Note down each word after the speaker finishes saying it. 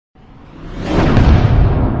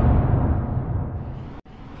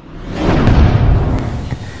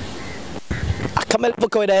Kama ilivyo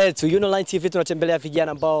kawaida yetu, Online TV tunatembelea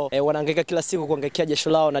vijana ambao wanahangaika kila siku kuhangaikia jasho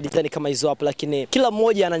lao na design kama hizo hapo, lakini kila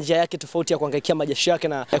mmoja ana njia yake tofauti ya kuhangaikia majasho yake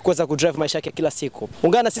na kuweza kudrive maisha yake kila siku.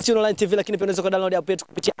 Ungana na sisi Online TV, lakini pia unaweza kudownload app yetu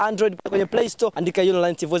kupitia Android kwenye Play Store, andika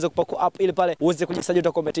Online TV uweze kupakua app ile pale uweze kujisajili,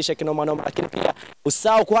 utakometisha kinoma noma, lakini pia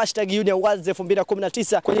usahau ku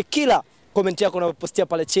 #UniWads2019 kwenye kila comment yako unapostia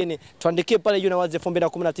pale chini. Tuandikie pale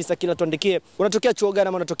UniWads2019, kila tuandikie unatokea chuo gani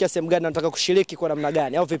ama unatokea sehemu gani na unataka kushiriki kwa namna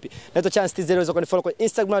gani au vipi. Naitwa Chance TZ, unaweza kunifollow kwa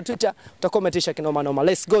Instagram na Twitter, utakometisha kinoma noma.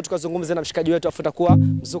 Let's go tukazungumze na mshikaji wetu afuta kuwa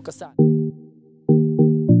mzuka sana.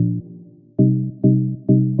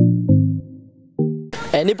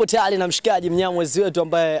 Nipo tayari na mshikaji mnyamwezi wetu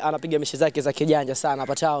ambaye anapiga mishe zake za kijanja sana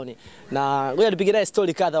hapa town. Na ngoja nipige naye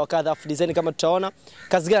story kadha wa kadha afu design kama tutaona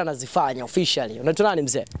kazi gani anazifanya officially. Unaitwa nani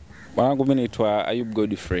mzee? Mwanangu mimi naitwa Ayub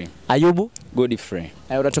Godfrey. Ayubu Godfrey.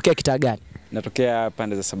 Unatokea kitaa gani? Natokea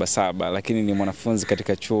pande za Sabasaba, lakini ni mwanafunzi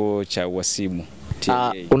katika chuo cha uhasibu.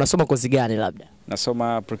 Unasoma kozi gani labda?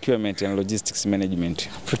 Nasoma procurement and logistics management.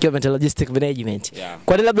 Procurement and logistics management. Yeah.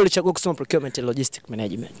 Kwa nini labda ulichagua kusoma procurement and logistics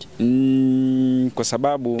management? Kwa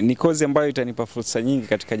sababu ni kozi ambayo itanipa fursa nyingi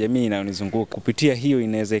katika jamii inayonizunguka. Kupitia hiyo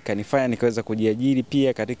inaweza ikanifanya nikaweza kujiajiri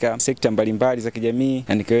pia katika sekta mbalimbali za kijamii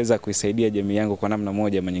na nikaweza kuisaidia jamii yangu kwa namna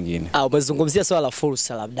moja ama nyingine. Umezungumzia swala la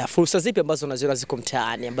fursa labda. Fursa zipi ambazo unaziona ziko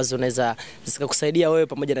mtaani ambazo unaweza zikakusaidia wewe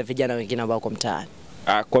pamoja na vijana wengine ambao wako mtaani?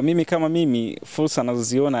 Kwa mimi kama mimi, fursa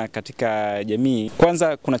nazoziona katika jamii,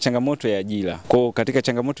 kwanza kuna changamoto ya ajira. Kwa katika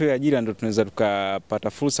changamoto ya ajira ndio tunaweza tukapata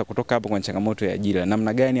fursa kutoka hapo kwenye changamoto ya ajira.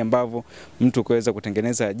 Namna gani ambavyo mtu ukaweza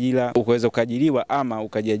kutengeneza ajira, ukaweza kuajiriwa ama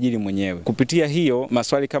ukajiajiri mwenyewe. Kupitia hiyo,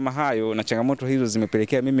 maswali kama hayo na changamoto hizo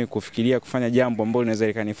zimepelekea mimi kufikiria kufanya jambo ambalo linaweza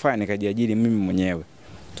likanifanya nikajiajiri mimi mwenyewe.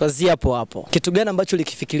 Tuanzie hapo. Kitu gani ambacho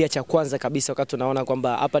ulikifikiria cha kwanza kabisa wakati unaona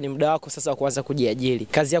kwamba hapa ni muda wako sasa wa kuanza kujiajiri?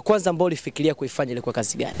 Kazi ya kwanza ambayo ulifikiria kuifanya ilikuwa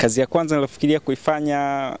kazi gani? Kazi ya kwanza nilifikiria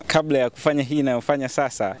kuifanya kabla ya kufanya hii ninayofanya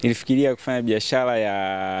sasa, nilifikiria kufanya biashara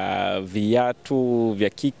ya viatu vya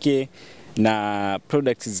kike na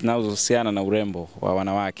products zinazohusiana na urembo wa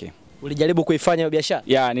wanawake. Ulijaribu kuifanya hiyo biashara?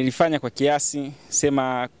 Ya, nilifanya kwa kiasi,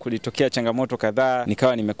 sema kulitokea changamoto kadhaa,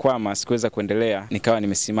 nikawa nimekwama, sikuweza kuendelea, nikawa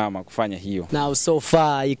nimesimama kufanya hiyo. Na so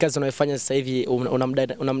far hii kazi unayoifanya sasa hivi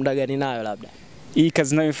una muda gani nayo labda? Hii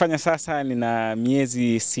kazi ninayoifanya sasa nina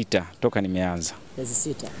miezi 6 toka nimeanza. Miezi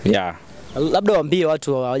 6? Yeah. Labda waambie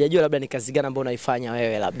watu hawajajua labda ni kazi gani ambayo unaifanya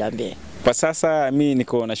wewe, labda ambie. Kwa sasa mimi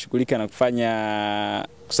niko nashughulika na kufanya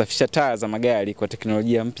kusafisha taa za magari kwa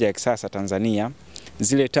teknolojia mpya ya kisasa Tanzania.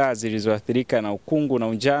 Zile taa zilizoathirika na ukungu na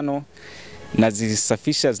unjano na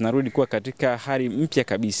zisafisha zinarudi kuwa katika hali mpya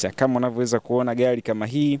kabisa. Kama unavyoweza kuona gari kama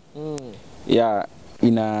hii ya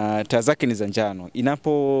ina taa zake ni za njano.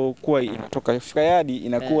 Inapokuwa inatoka yadi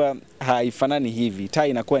inakuwa haifanani hivi. Taa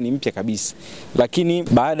inakuwa ni mpya kabisa. Lakini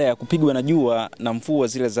baada ya kupigwa na jua na mvua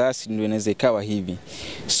zile za asidi ndio inaweza ikawa hivi.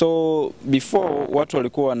 So before watu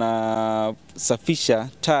walikuwa wanasafisha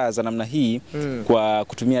taa za namna hii kwa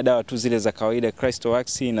kutumia dawa tu zile za kawaida crystal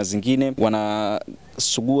wax na zingine,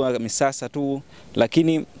 wanasugua misasa tu,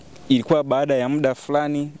 lakini ilikuwa baada ya muda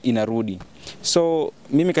fulani inarudi. So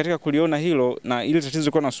mimi katika kuliona hilo na ile tatizo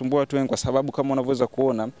lilikuwa linasumbua watu wengi, kwa sababu kama unavyoweza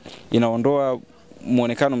kuona inaondoa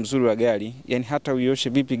muonekano mzuri wa gari. Yani hata uioshe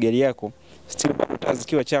vipi gari yako, still bado taa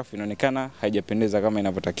zikiwa chafu inaonekana haijapendeza kama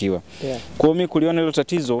inavyotakiwa. Kwa hiyo mimi kuliona hilo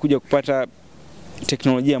tatizo, kuja kupata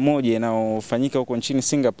teknolojia moja inayofanyika huko nchini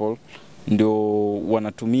Singapore, ndio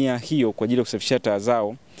wanatumia hiyo kwa ajili ya kusafisha taa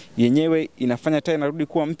zao. Yenyewe inafanya taa inarudi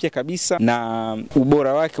kuwa mpya kabisa na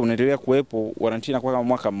ubora wake unaendelea kuwepo, wanatina kwa kama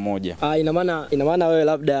mwaka mmoja. Ina maana wewe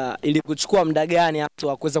labda ili kuchukua muda gani hapo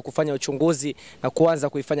wa kuweza kufanya uchunguzi na kuanza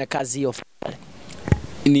kuifanya kazi hiyo?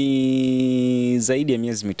 Ni zaidi ya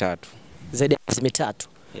miezi 3. Zaidi ya miezi 3?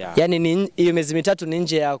 Yeah. Yaani hiyo miezi 3 ni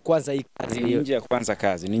nje ya kwanza hii kazi hiyo. Nje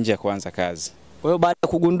ya kwanza kazi. Kwa hiyo baada ya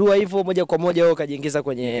kugundua hivyo moja kwa moja wewe ukajiingiza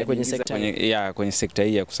kwenye sekta hii. Kwenye sekta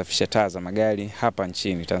hii ya kusafisha taa za magari hapa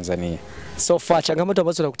nchini Tanzania. So far changamoto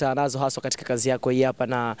ambazo unakutana nazo hasa katika kazi yako hii hapa,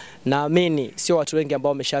 na naamini sio watu wengi ambao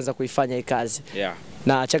wameshaanza kuifanya hii kazi. Yeah.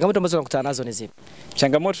 Na changamoto ambazo unakutana nazo ni zipi?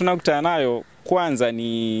 Changamoto tunakutana nayo kwanza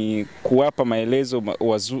ni kuwapa maelezo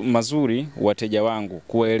mazuri wateja wangu,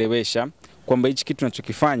 kuwaelewesha kwamba hichi kitu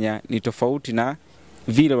tunachokifanya ni tofauti na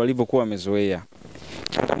vile walivyokuwa wamezoea.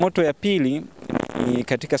 Changamoto ya pili ni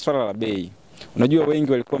katika swala la bei. Unajua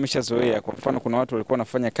wengi walikuwa wameshazoea, kwa mfano kuna watu walikuwa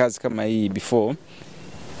wanafanya kazi kama hii before,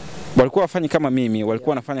 walikuwa wafanya kama mimi,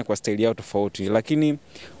 walikuwa wanafanya kwa style yao tofauti, lakini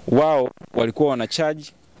wao walikuwa wanacharge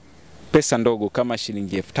pesa ndogo kama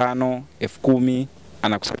shilingi 5,000, 10,000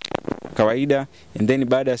 anakusafisha kawaida, and then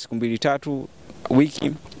baada ya siku 2-3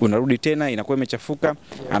 wiki, unarudi tena inakuwa imechafuka,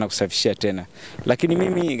 anakusafishia tena. Lakini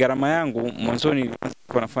mimi gharama yangu mwanzoni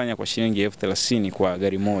nilikuwa nafanya kwa shilingi 30,000 kwa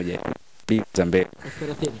gari moja za mbele.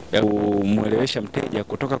 Kumuelewesha mteja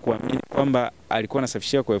kutoka kuamini kwamba alikuwa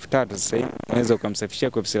anasafishia kwa 3,000, sasa hivi unaweza ukamsafishia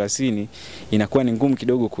kwa 30,000, inakuwa ni ngumu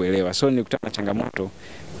kidogo kuelewa. So nilikutana na changamoto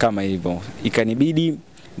kama hivyo. Ikanibidi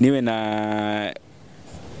niwe na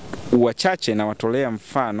wachache na watolea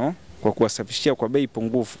mfano kwa kuwasafishia kwa bei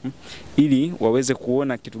pungufu ili waweze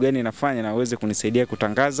kuona kitu gani nafanya na waweze kunisaidia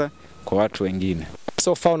kutangaza kwa watu wengine.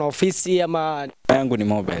 So far una ofisi ama yangu ni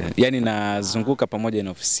mobile, yani nazunguka pamoja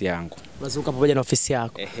na ofisi yangu. Unazunguka pamoja na ofisi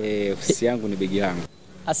yako? Ofisi yangu ni begi langu.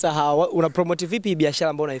 Sasa una promote vipi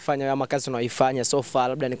biashara ambayo unaifanya ama kazi unaifanya so far,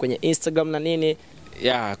 labda ni kwenye Instagram na nini?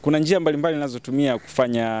 Kuna njia mbalimbali ninazotumia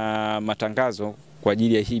kufanya matangazo kwa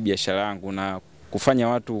ajili ya hii biashara yangu na kufanya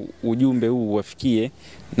watu ujumbe huu wafikie,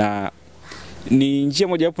 na ni njia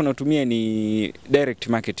moja hapo natumia ni direct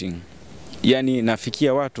marketing. Yani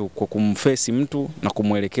nafikia watu kwa kumface mtu na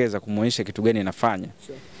kumuelekeza, kumuonyesha kitu gani nafanya.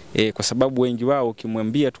 Kwa sababu wengi wao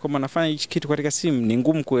ukimwambia tu kama nafanya hichi kitu katika simu ni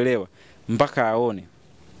ngumu kuelewa mpaka aone.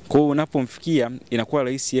 Kwa hiyo unapomfikia inakuwa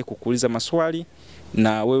rahisi yeye kukuuliza maswali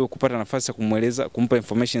na wewe kupata nafasi ya kumueleza, kumpa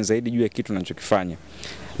information zaidi juu ya kitu unachokifanya.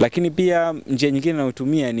 Lakini pia njia nyingine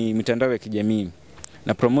ninayotumia ni mitandao ya kijamii.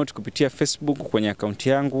 Na promote kupitia Facebook kwenye account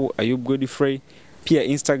yangu Ayub Godfrey, pia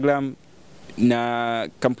Instagram, na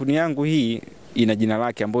kampuni yangu hii ina jina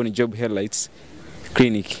lake ambalo ni Job Headlights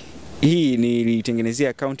Clinic. Hii nilitengenezea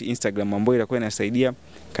account Instagram ambayo itakuwa inasaidia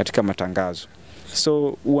katika matangazo.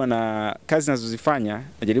 So huwa na kazi ninazozifanya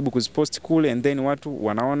najaribu kuzipost kule and then watu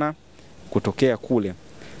wanaona kutokea kule.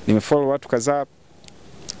 Nimefollow watu kadhaa,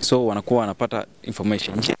 so wanakuwa wanapata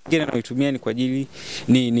information. Njia nyingine ninayotumia ni kwa ajili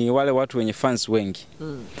ni wale watu wenye fans wengi.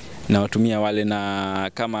 Na watumia wale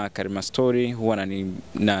na kama Karima Story huwa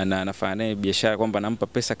nafanya naye biashara kwamba nampa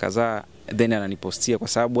pesa kadhaa then ananipostia, kwa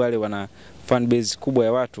sababu wale wana fan base kubwa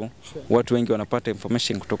ya watu. Watu wengi wanapata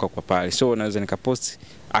information kutoka kwa pale. So naweza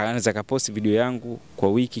anaweza kapost video yangu kwa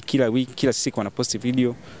wiki, kila siku anaposti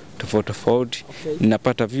video tofauti.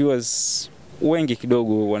 Ninapata viewers wengi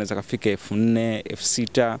kidogo, wanaweza kafika 4,000,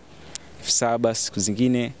 6,000, 7,000 siku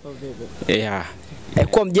zingine.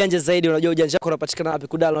 Kwa mjanja zaidi, unajua ujanja wako unapatikana wapi?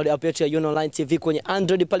 Kudownload app yetu ya Online TV kwenye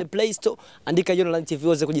Android pale Play Store, andika Online TV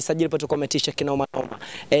uweze kujisajili pale, tukometisha kinoma noma.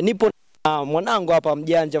 Nipo mwanangu hapa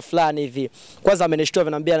mjanja fulani hivi. Kwanza amenishtua,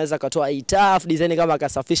 ananiambia anaweza katoa hii taa design kama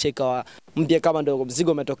akasafisha ikawa mpya kama ndio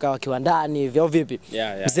mzigo umetoka kiwandani hivi au vipi?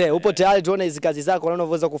 Mzee, upo tayari tuone hizo kazi zako na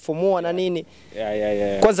unavyoweza kufumua na nini?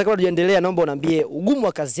 Kwanza kabla tuendelee, naomba uniambie ugumu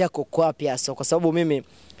wa kazi yako kwa wapi hasa, kwa sababu mimi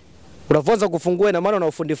unavyoanza kufungua ina maana una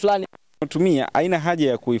ufundi fulani. Natumia haina haja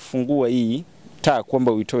ya kuifungua hii taa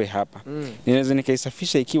kwamba uitoe hapa. Ninaweza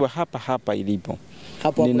nikaisafisha ikiwa hapa ilipo.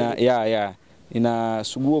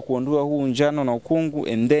 Ninasugua kuondoa huu njano na ukungu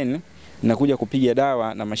and then nakuja kupiga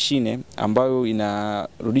dawa na mashine ambayo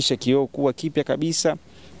inarudisha kioo kuwa kipya kabisa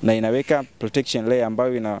na inaweka protection layer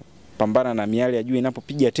ambayo inapambana na miale ya jua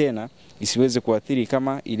inapopiga tena isiweze kuathiri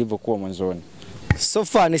kama ilivyokuwa mwanzoni. So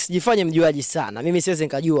far nisijifanye mjuaji sana. Mimi siwezi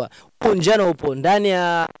nikajua huu njano upo ndani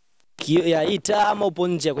ya hii taa ama upo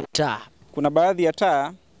nje ya taa. Kuna baadhi ya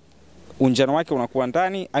taa unjano wake unakuwa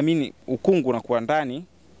ndani, ukungu unakuwa ndani.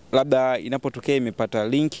 Labda inapotokea imepata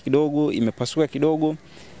link kidogo, imepasuka kidogo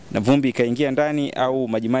na vumbi ikaingia ndani au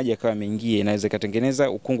majimaji yakawa yameingia, inaweza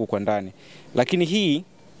kutengeneza ukungu kwa ndani. Lakini hii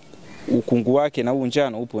ukungu wake na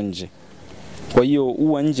unjano upo nje. Kwa hiyo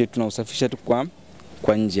huwa nje tunausafisha tu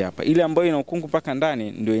kwa nje hapa. Ile ambayo ina ukungu mpaka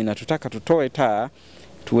ndani ndio inatutaka tutoe taa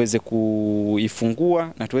tuweze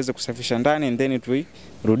kuifungua na tuweze kusafisha ndani and then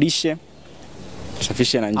tuirudishe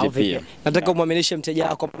kusafisha na nje pia. Nataka umwaminishe mteja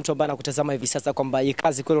wako, mtu ambaye anakutazama hivi sasa, kwamba hii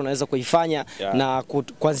kazi kweli unaweza kuifanya na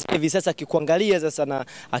kwanza hivi sasa akikuangalia sasa na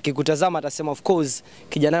akikutazama atasema of course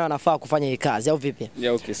kijana huyu anafaa kufanya hii kazi au vipi?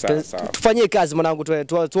 Sawa. Tufanyie kazi mwanangu,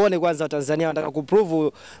 tuone kwanza Tanzania wanataka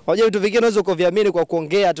kuprove. Unajua vitu vingine unaweza kuviamini kwa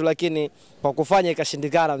kuongea tu, lakini kwa kufanya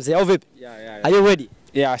ikashindikana mzee au vipi? Are you ready?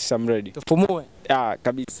 Yes, I'm ready. Tufumue.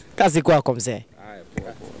 Kabisa. Kazi kwako mzee.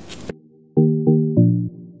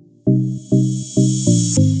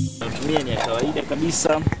 Natumia ni ya kawaida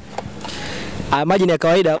kabisa. Maji ni ya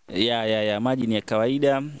kawaida? Maji ni ya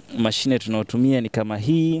kawaida. Mashine tunayotumia ni kama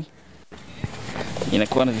hii.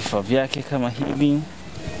 Inakuwa na vifaa vyake kama hivi.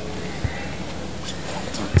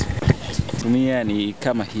 Tumia ni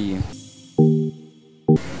kama hii.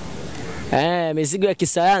 Mizigo ya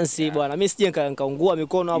kisayansi bwana. Mimi sije nikaungua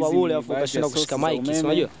mikono hapa bure afu ukashinda kushika mic,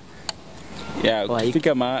 unajua? Yeah,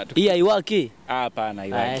 tukifika hii haiwaki? Hapana,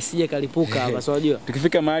 haiwaki. Sije kalipuka hapa, so unajua.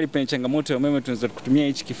 Tukifika mahali penye changamoto ya umeme tunaweza kutumia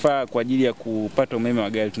hichi kifaa kwa ajili ya kupata umeme wa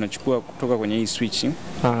gari. Tunachukua kutoka kwenye hii switch.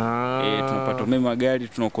 Tunapata umeme wa gari,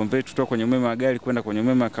 tunaconvert kutoka kwenye umeme wa gari kwenda kwenye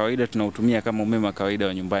umeme wa kawaida, tunautumia kama umeme wa kawaida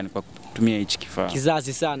wa nyumbani kwa kutumia hichi kifaa.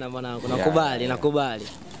 Kizazi sana mwanangu, nakubali, nakubali.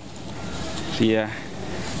 Pia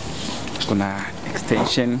kuna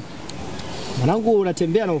extension. Mwanangu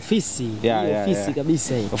unatembea na ofisi. Ofisi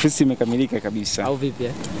kabisa hii. Ofisi imekamilika kabisa. Au vipi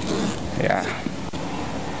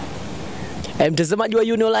mtazamaji wa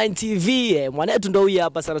Online TV, mwanetu ndo huyu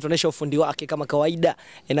hapa sana, tunaonesha ufundi wake kama kawaida.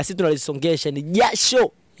 Na sisi tunalisongesha ni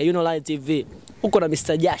jasho ya Online TV. Uko na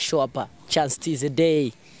Mr. Jasho hapa. Chance is a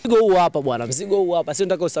day. Mzigo huu hapa bwana, mzigo huu hapa. Sio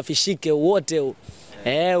nataka usafishike wote huu.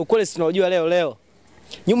 Ukweli tunajua leo.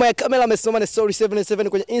 Nyuma ya kamera amesimama na Story 77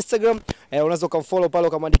 kwenye Instagram. Unaweza kumfollow pale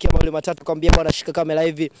ukamwandikia mawili matatu kwambia bwana shika kamera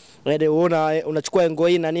hivi. Unachukua engo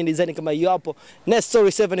hii na nini design kama hiyo hapo. Na Story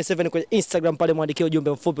 77 kwenye Instagram pale mwandikie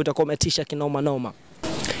ujumbe mfupi utakometisha kinoma noma.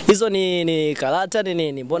 Hizo ni karata ni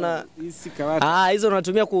nini? Mbona hizi karata? Hizo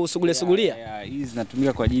unatumia kusugulia? Hizi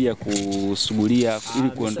zinatumika kwa ajili ya kusugulia ili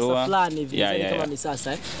kuondoa fulani hivi kama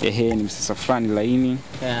misasa ni misasa fulani laini.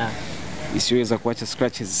 Isiweza kuacha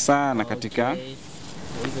scratches sana katika.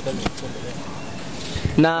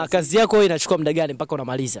 Na kazi yako inachukua muda gani mpaka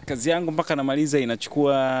unamaliza? Kazi yangu mpaka namaliza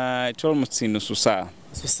inachukua almost nusu saa.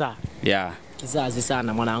 Nusu saa? Kizazi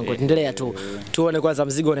sana mwanangu. Endelea tu. Tuone kwanza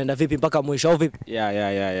mzigo unaenda vipi mpaka mwisho au vipi?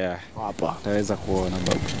 Hapa. Utaweza kuona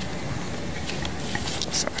babu.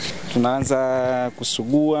 Tunaanza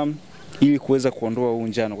kusugua ili kuweza kuondoa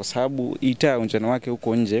unjano kwa sababu hii taa unjano wake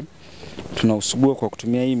huko nje. Tunausugua kwa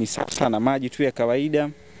kutumia hii misasa na maji tu ya kawaida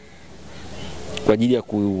kwa ajili ya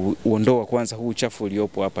kuondoa kwanza huu uchafu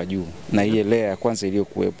uliopo hapa juu na hii layer ya kwanza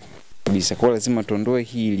iliyokuepo kabisa. Kwa lazima tuondoe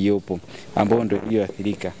hii iliyopo ambayo ndio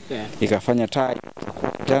iliyoathirika. Ikafanya taa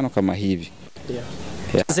njano kama hivi.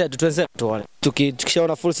 Tuanze tuone.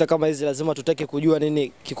 Tukishaona fursa kama hizi lazima tutake kujua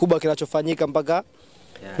nini kikubwa kinachofanyika mpaka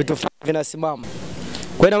vitu vinasimama.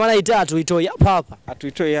 Kwa ina maana itaa tuitoi hapa.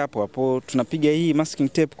 Atuitoi hapo. Tunapiga hii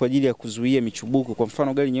masking tape kwa ajili ya kuzuia michubuko. Kwa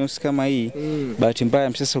mfano gari nyeusi kama hii, bahati mbaya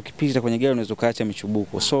msasa ukipita kwenye gari unaweza kaacha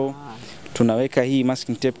michubuko. So tunaweka hii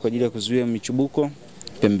masking tape kwa ajili ya kuzuia michubuko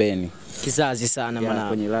pembeni. Kizazi sana maana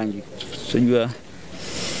kwenye rangi. Unajua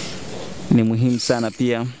ni muhimu sana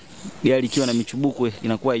pia. Gari ikiwa na michubuko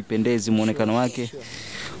inakuwa haipendezi, muonekano wake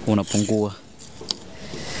unapungua.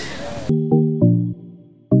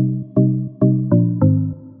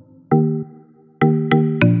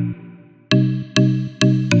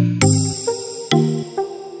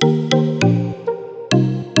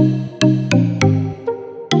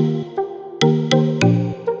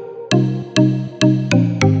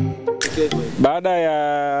 Baada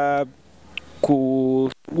ya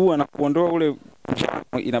kusugua na kuondoa ule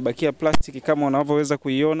inabakia plastiki kama unavyoweza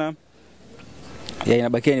kuiona.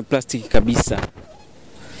 Inabakia ni plastiki kabisa.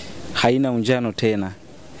 Haina unjano tena.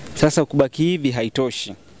 Sasa kubaki hivi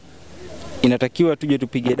haitoshi. Inatakiwa tuje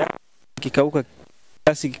tupige dawa. Kikauka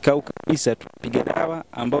plastiki kikauka kabisa tupige dawa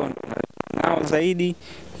ambayo nao zaidi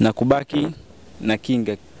na kubaki na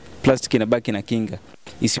kinga. Plastiki inabaki na kinga.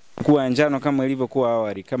 Isikuwa njano kama ilivyokuwa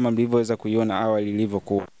awali, kama mlivyoweza kuiona awali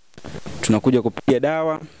ilivyokuwa. Tunakuja kupiga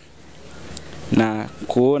dawa na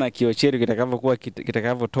kuona kiochero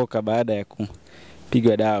kitakavyotoka baada ya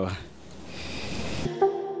kupigwa dawa.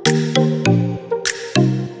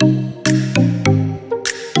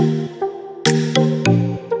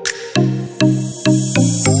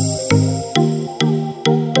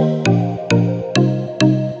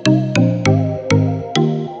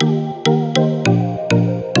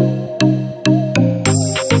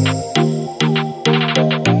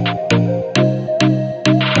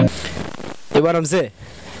 Bwana mzee,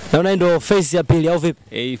 naona ndio phase ya pili au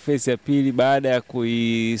vipi? Phase ya pili baada ya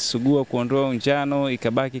kuisugua kuondoa unjano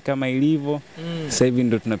ikabaki kama ilivyo. Sasa hivi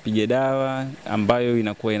ndio tunapiga dawa ambayo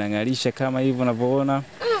inakuwa inang'arisha kama hivyo unavyoona.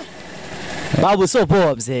 Babu sio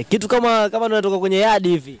poa mzee. Kitu kama unatoka kwenye yadi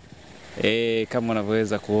hivi. Kama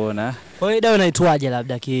unavyoweza kuona. Kwa hiyo dawa inaitwaje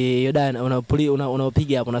labda hiyo dawa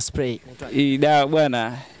unaopiga hapo na spray? Hii dawa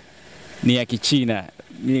bwana ni ya Kichina.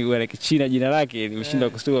 Ni wala Kichina jina lake nimeshindwa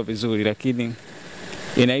kusoma vizuri lakini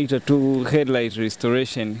inaitwa tu headlight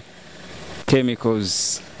restoration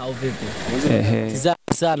chemicals au vipi?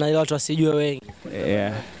 Sana ili watu wasijue wengi.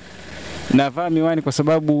 Navaa miwani kwa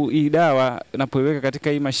sababu hii dawa unapoiweka katika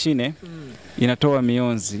hii mashine inatoa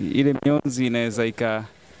mionzi. Ile mionzi inaweza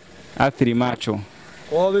ikaathiri macho.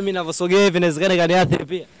 Mimi ninavyosogea hivi inawezekana kaniathiri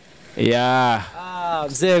pia.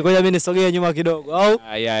 Mzee ngoja mimi nisogee nyuma kidogo au?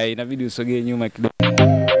 Inabidi usogee nyuma kidogo.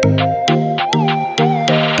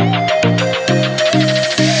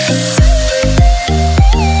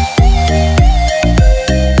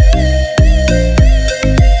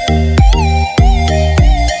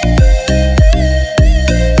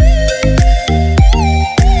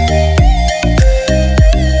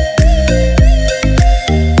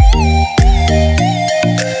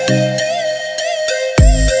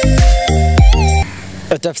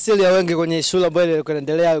 tafsiri ya wengi kwenye shule ambayo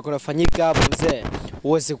inaendelea kunafanyika hapo mzee,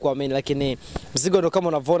 huwezi kuamini, lakini mzigo ndo kama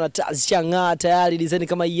unavyoona zishang'aa tayari, design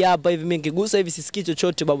kama hii hapa hivi, mimi nikigusa hivi sisikii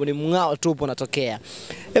chochote babu, ni mng'ao tu upo unatokea.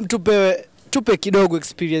 Hem, tupe kidogo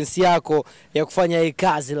experience yako ya kufanya hii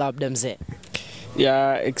kazi labda mzee.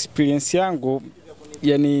 Ya experience yangu,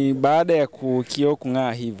 yani baada ya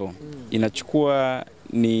kung'aa hivyo, inachukua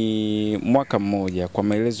ni mwaka mmoja kwa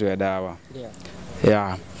maelezo ya dawa.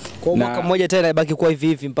 Yeah. Kwa mwaka mmoja tena ibaki kuwa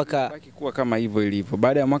hivi mpaka ibaki kuwa kama hivyo ilivyo.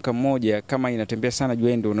 Baada ya mwaka mmoja kama inatembea sana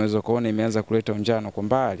juendo, unaweza kuona imeanza kuleta unjano kwa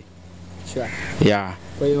mbali. Sure. Yeah.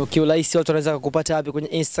 Kwa hiyo kiurahisi watu wanaweza kukupata wapi? Kwenye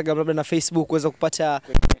Instagram labda na Facebook uweza kupata?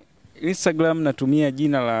 Instagram natumia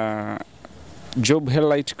jina la Job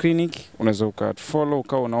Highlight Clinic, unaweza ukafollow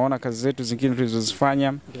ukawa unaona kazi zetu zingine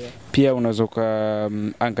tulizozifanya. Pia unaweza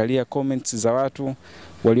ukaangalia comments za watu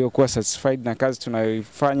waliokuwa satisfied na kazi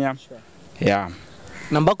tunayoifanya. Yeah.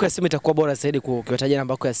 Namba yako ya simu itakuwa bora zaidi ukiwataja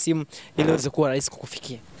namba yako ya simu ili iweze kuwa rahisi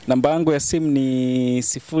kukufikia. Namba yangu ya simu ni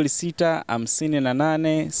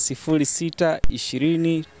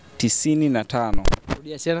 0658062095.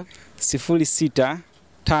 Rudia tena.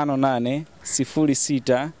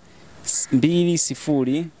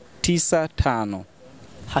 0658062095.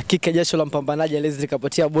 Hakika jasho la mpambanaji aliweza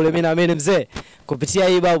likapotea bure. Mimi naamini mzee, kupitia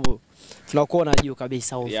hii babu tunakuwa na juu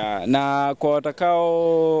kabisa huko. Yeah, na kwa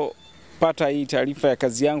watakao pata hii taarifa ya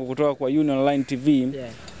kazi yangu kutoka kwa Union Online TV,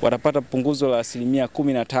 watapata punguzo la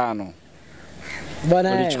 15%.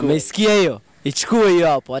 Bwana, umesikia hiyo? Ichukue hiyo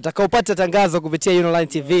hapo. Atakaopata tangazo kupitia Union Online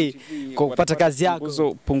TV kwa kupata kazi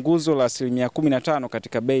yako, punguzo la 15%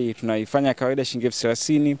 katika bei tunaifanya kawaida shilingi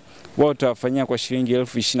 30,000, wao watafanyia kwa shilingi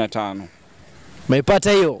 25,000.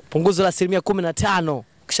 Umeipata hiyo? Punguzo la 15%.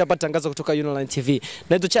 Kishapata tangazo kutoka Union Online TV.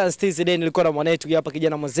 Naitwa Chance TZD, nilikuwa na mwanetu hapa,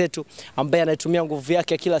 kijana mwenzetu ambaye anatumia nguvu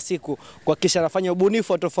yake kila siku kuhakikisha anafanya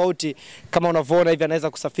ubunifu tofauti. Kama unavyoona hivi, anaweza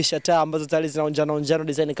kusafisha taa ambazo tayari zinaonjana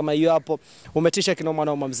design kama hiyo hapo. Umetisha kinoma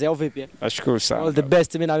noma mzee, au vipi? Nashukuru sana. All the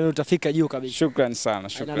best, mimi naamini utafika juu kabisa. Shukrani sana,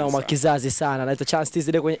 shukrani sana. Na kizazi sana. Naitwa Chance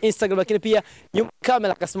TZD kwenye Instagram, lakini pia nyuma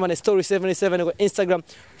kamera kasema na story 77 kwa Instagram.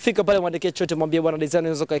 Fika pale muandikie chochote, mwambie bwana design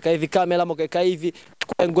unaweza kaeka hivi, kamera ama kaeka hivi.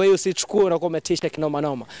 Chukua nguo hiyo, usichukue, unakuwa umetisha kinoma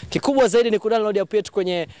noma. Kikubwa zaidi ni kudownload app yetu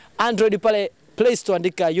kwenye Android pale Play Store,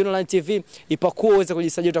 andika Union Online TV, ipakue uweze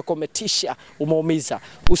kujisajili, utakuwa umetisha, umeumiza.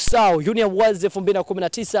 Usao Union Awards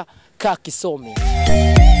 2019 kaa kisomi.